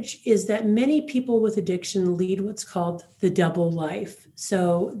acknowledge is that many people with addiction lead what's called the double life.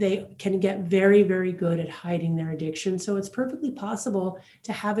 So they can get very, very good at hiding their addiction. So it's perfectly possible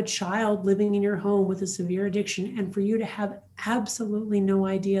to have a child living in your home with a severe addiction and for you to have absolutely no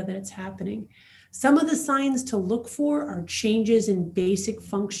idea that it's happening. Some of the signs to look for are changes in basic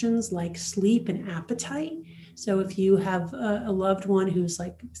functions like sleep and appetite. So if you have a loved one who's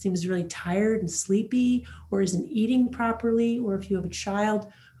like seems really tired and sleepy or isn't eating properly, or if you have a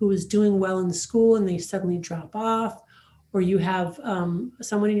child who is doing well in school and they suddenly drop off, or you have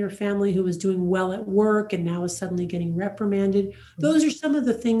someone in your family who is doing well at work and now is suddenly getting reprimanded. Those are some of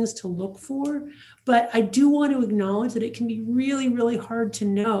the things to look for. But I do want to acknowledge that it can be really, really hard to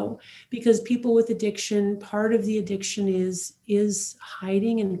know, because people with addiction, part of the addiction is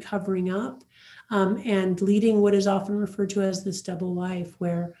hiding and covering up, and leading what is often referred to as this double life,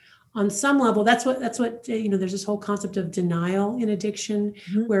 where on some level, that's what there's this whole concept of denial in addiction,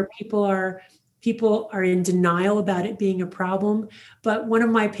 where people are in denial about it being a problem. But one of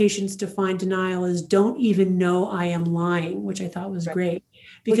my patients defined denial as don't even know I am lying, which I thought was great,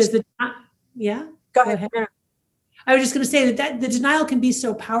 because Go ahead. Yeah. I was just going to say that the denial can be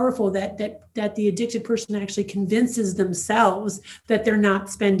so powerful that the addicted person actually convinces themselves that they're not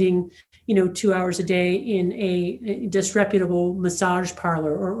spending 2 hours a day in a disreputable massage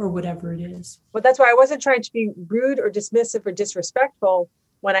parlor or whatever it is. Well, that's why I wasn't trying to be rude or dismissive or disrespectful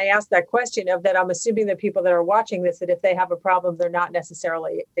when I asked that question, of that I'm assuming that people that are watching this, that if they have a problem, they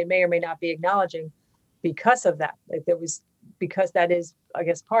may or may not be acknowledging because of that. Because that is, I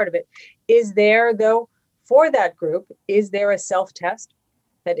guess, part of it. Is there, though, for that group, is there a self-test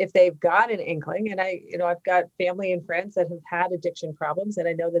that if they've got an inkling, and I've got family and friends that have had addiction problems, and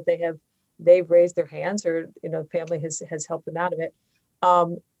I know that they've raised their hands, or, family has helped them out of it.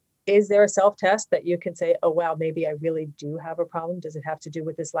 Is there a self-test that you can say, oh, wow, maybe I really do have a problem? Does it have to do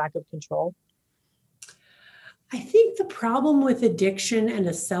with this lack of control? I think the problem with addiction and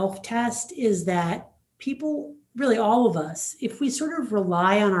a self-test is that people, really all of us, if we sort of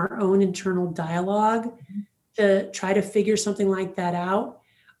rely on our own internal dialogue to try to figure something like that out,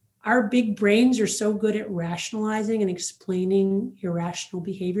 our big brains are so good at rationalizing and explaining irrational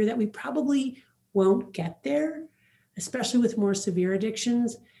behavior that we probably won't get there, especially with more severe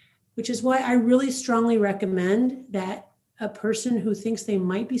addictions, which is why I really strongly recommend that a person who thinks they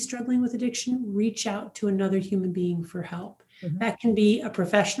might be struggling with addiction reach out to another human being for help. That can be a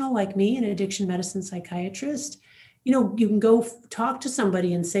professional like me, an addiction medicine psychiatrist. You can go talk to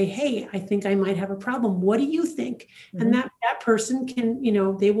somebody and say, hey, I think I might have a problem. What do you think? And that person can,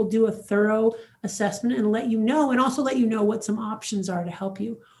 they will do a thorough assessment and let you know, and also let you know what some options are to help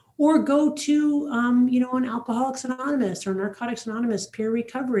you. Or go to, an Alcoholics Anonymous or Narcotics Anonymous peer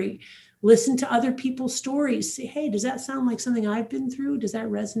recovery. Listen to other people's stories. Say, hey, does that sound like something I've been through? Does that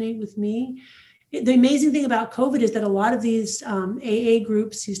resonate with me? The amazing thing about COVID is that a lot of these AA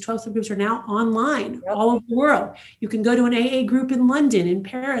groups, these 12-step groups, are now online all over the world. You can go to an AA group in London, in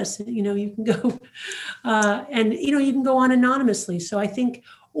Paris. You can go you can go on anonymously. So I think,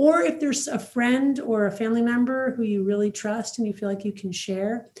 or if there's a friend or a family member who you really trust and you feel like you can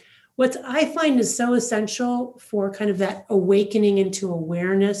share. What I find is so essential for kind of that awakening into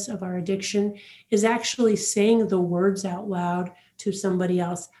awareness of our addiction is actually saying the words out loud to somebody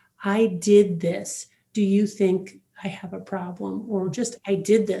else. I did this. Do you think I have a problem? Or just, I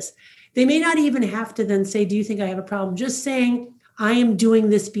did this. They may not even have to then say, do you think I have a problem? Just saying, I am doing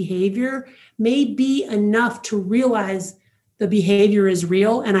this behavior may be enough to realize the behavior is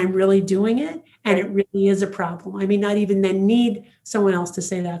real and I'm really doing it. And it really is a problem. I may not even then need someone else to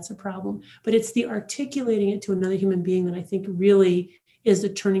say that's a problem, but it's the articulating it to another human being that I think really is the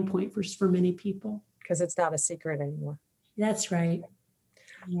turning point for many people. Because it's not a secret anymore. That's right.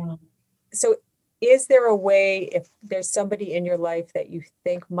 Yeah. So is there a way, if there's somebody in your life that you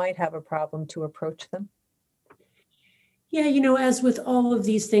think might have a problem, to approach them? Yeah, as with all of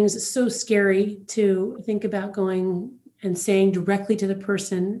these things, it's so scary to think about going and saying directly to the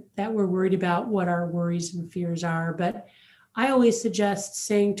person that we're worried about what our worries and fears are. But I always suggest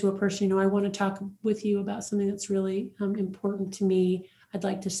saying to a person, I want to talk with you about something that's really important to me. I'd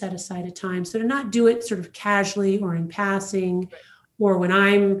like to set aside a time. So to not do it sort of casually or in passing, or when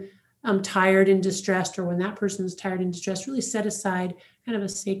I'm tired and distressed, or when that person's tired and distressed, really set aside kind of a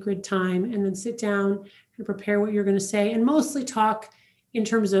sacred time and then sit down and prepare what you're going to say, and mostly talk in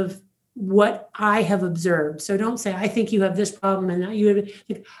terms of what I have observed. So don't say, I think you have this problem and that you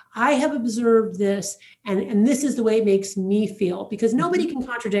have, I have observed this, and this is the way it makes me feel, because nobody can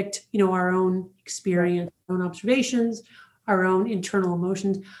contradict, our own experience, our own observations, our own internal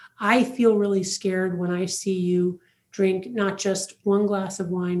emotions. I feel really scared when I see you drink not just one glass of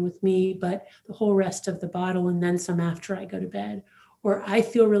wine with me, but the whole rest of the bottle and then some after I go to bed. Or I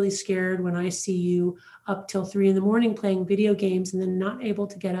feel really scared when I see you up till 3 a.m. playing video games and then not able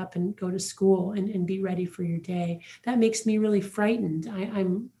to get up and go to school and be ready for your day. That makes me really frightened.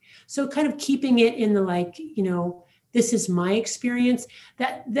 I'm so kind of keeping it in the like, this is my experience.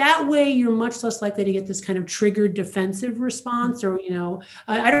 That way you're much less likely to get this kind of triggered defensive response or,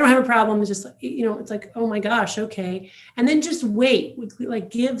 I don't have a problem. It's just, it's like, oh my gosh, okay. And then just wait,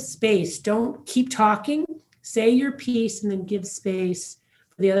 like give space. Don't keep talking, say your piece and then give space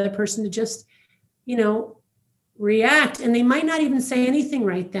for the other person to just, react. And they might not even say anything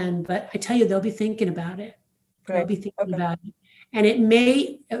right then, but I tell you, they'll be thinking about it. Right. They'll be thinking about it. And it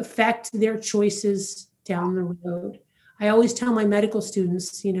may affect their choices down the road. I always tell my medical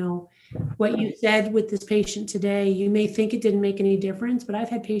students, what you said with this patient today, you may think it didn't make any difference, but I've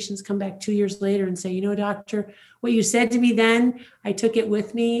had patients come back 2 years later and say, doctor, what you said to me then, I took it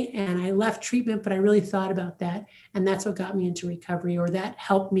with me and I left treatment, but I really thought about that. And that's what got me into recovery, or that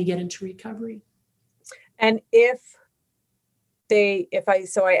helped me get into recovery. And I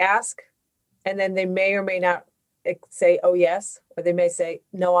ask, and then they may or may not say, oh, yes, or they may say,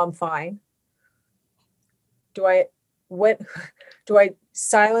 no, I'm fine. Do I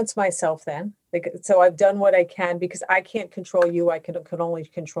silence myself then? So I've done what I can because I can't control you. I can only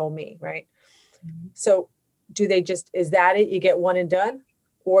control me. Right. Mm-hmm. So is that it? You get one and done?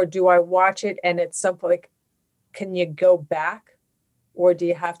 Or do I watch it and at some point, can you go back? Or do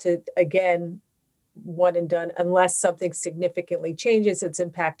you have to, again, one and done, unless something significantly changes, it's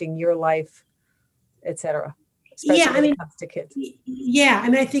impacting your life, et cetera? Especially when it comes to kids. Yeah.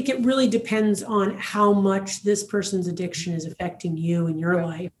 I think it really depends on how much this person's addiction is affecting you in your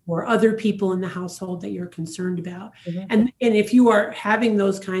life or other people in the household that you're concerned about. Mm-hmm. And if you are having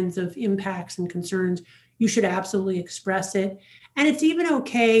those kinds of impacts and concerns, you should absolutely express it. And it's even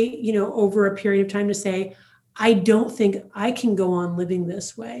okay, over a period of time to say, I don't think I can go on living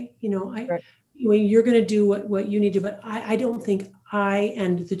this way. You're going to do what you need to, but I don't think I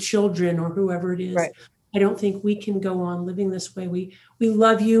and the children or whoever it is, I don't think we can go on living this way. We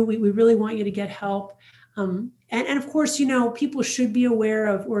love you. We really want you to get help. And of course, people should be aware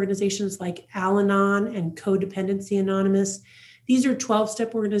of organizations like Al-Anon and Codependency Anonymous. These are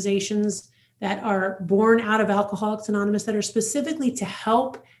 12-step organizations that are born out of Alcoholics Anonymous that are specifically to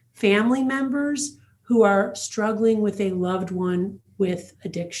help family members who are struggling with a loved one with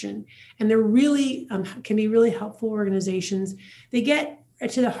addiction. And they're really can be really helpful organizations. They get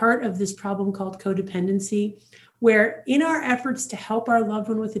to the heart of this problem called codependency, where in our efforts to help our loved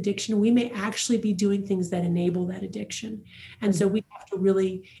one with addiction, we may actually be doing things that enable that addiction. And so we have to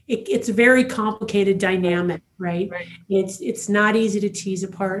really, it's a very complicated dynamic, right? It's not easy to tease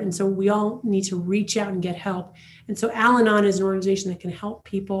apart. And so we all need to reach out and get help. And so Al-Anon is an organization that can help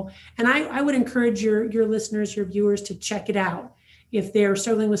people. And I would encourage your listeners, your viewers to check it out. If they're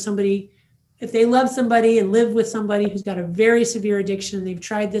struggling with somebody, if they love somebody and live with somebody who's got a very severe addiction and they've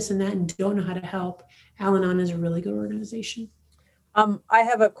tried this and that and don't know how to help, Al-Anon is a really good organization. I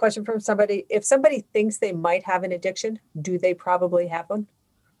have a question from somebody. If somebody thinks they might have an addiction, do they probably have one?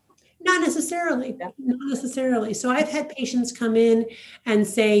 Not necessarily. Yeah. Not necessarily. So I've had patients come in and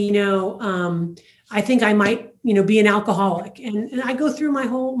say, I think I might, be an alcoholic. And I go through my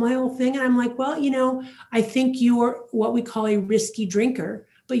whole thing and I'm like, well, I think you're what we call a risky drinker,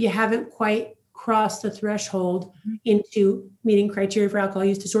 but you haven't quite crossed the threshold into meeting criteria for alcohol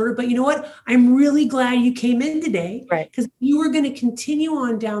use disorder. But you know what? I'm really glad you came in today, because if you were going to continue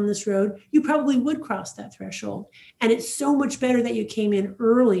on down this road, you probably would cross that threshold. And it's so much better that you came in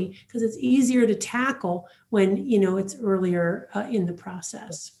early because it's easier to tackle when, it's earlier in the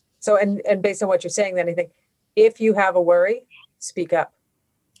process. So, and based on what you're saying, then I think if you have a worry, speak up.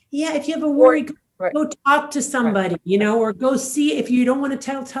 Yeah. If you have a worry, go talk to somebody, or go see, if you don't want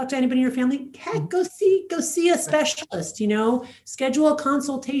to talk to anybody in your family, heck, go see a specialist, schedule a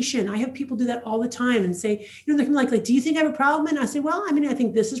consultation. I have people do that all the time and say, they're like, do you think I have a problem? And I say, well, I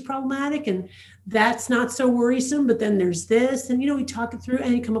think this is problematic and that's not so worrisome, but then there's this, and, we talk it through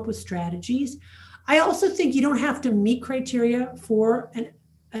and you come up with strategies. I also think you don't have to meet criteria for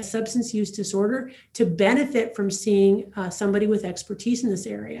a substance use disorder to benefit from seeing somebody with expertise in this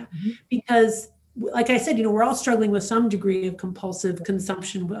area, because like I said, we're all struggling with some degree of compulsive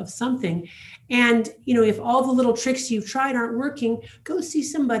consumption of something. And, if all the little tricks you've tried aren't working, go see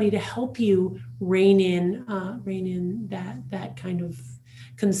somebody to help you rein in that kind of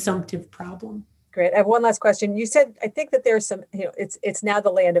consumptive problem. Great. I have one last question. You said, I think that there's some, it's now the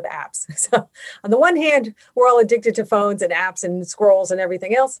land of apps. So on the one hand, we're all addicted to phones and apps and scrolls and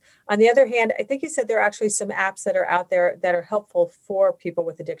everything else. On the other hand, I think you said there are actually some apps that are out there that are helpful for people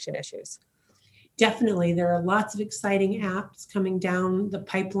with addiction issues. Definitely. There are lots of exciting apps coming down the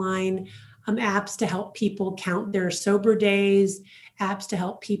pipeline, apps to help people count their sober days, apps to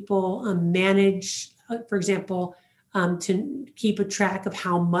help people manage, for example, to keep a track of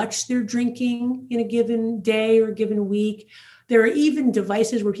how much they're drinking in a given day or a given week. There are even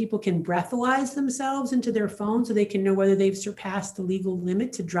devices where people can breathalyze themselves into their phone so they can know whether they've surpassed the legal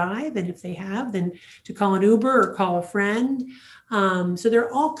limit to drive. And if they have, then to call an Uber or call a friend. So there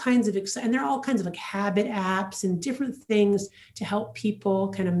are all kinds of, and there are all kinds of like habit apps and different things to help people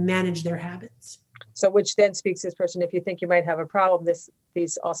kind of manage their habits. So which then speaks to this person, if you think you might have a problem,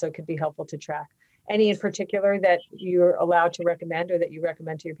 these also could be helpful to track. Any in particular that you're allowed to recommend or that you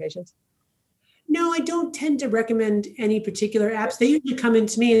recommend to your patients? No, I don't tend to recommend any particular apps. They usually come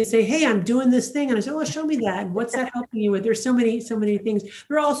into me and say, hey, I'm doing this thing. And I say, oh, show me that. And what's that helping you with? There's so many things.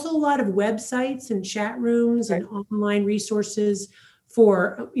 There are also a lot of websites and chat rooms and online resources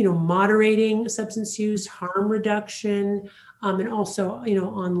for, moderating substance use, harm reduction, and also,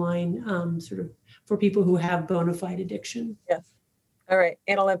 online sort of for people who have bona fide addiction. Yes. All right.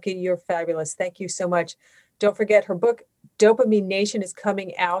 Anna Lembke, you're fabulous. Thank you so much. Don't forget her book, Dopamine Nation, is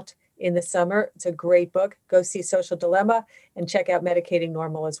coming out in the summer. It's a great book. Go see Social Dilemma and check out Medicating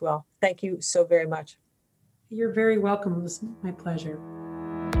Normal as well. Thank you so very much. You're very welcome. It was my pleasure.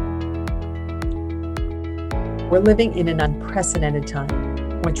 We're living in an unprecedented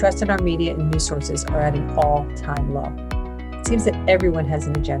time when trust in our media and news sources are at an all-time low. It seems that everyone has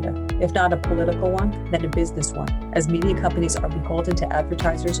an agenda, if not a political one, then a business one, as media companies are beholden to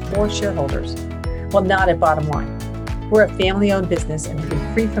advertisers or shareholders. Well, not at Bottom Line. We're a family-owned business and have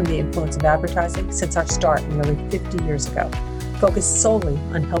been free from the influence of advertising since our start nearly 50 years ago, focused solely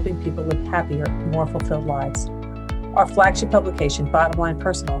on helping people live happier, more fulfilled lives. Our flagship publication, Bottom Line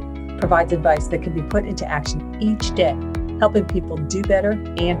Personal, provides advice that can be put into action each day, helping people do better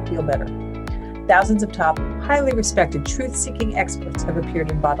and feel better. Thousands of top, highly respected, truth-seeking experts have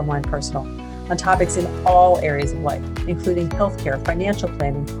appeared in Bottom Line Personal on topics in all areas of life, including healthcare, financial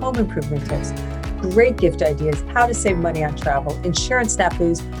planning, home improvement tips, great gift ideas, how to save money on travel, insurance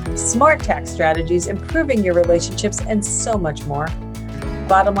snafus, smart tax strategies, improving your relationships, and so much more.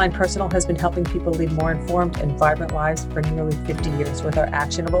 Bottom Line Personal has been helping people lead more informed and vibrant lives for nearly 50 years with our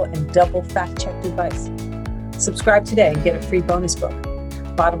actionable and double fact-checked advice. Subscribe today and get a free bonus book,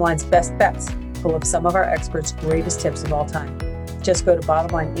 Bottom Line's Best Bets, full of some of our experts' greatest tips of all time. Just go to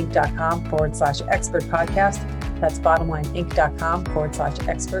bottomlineinc.com/expert podcast. That's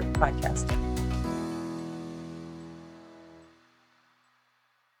bottomlineinc.com/expert podcast.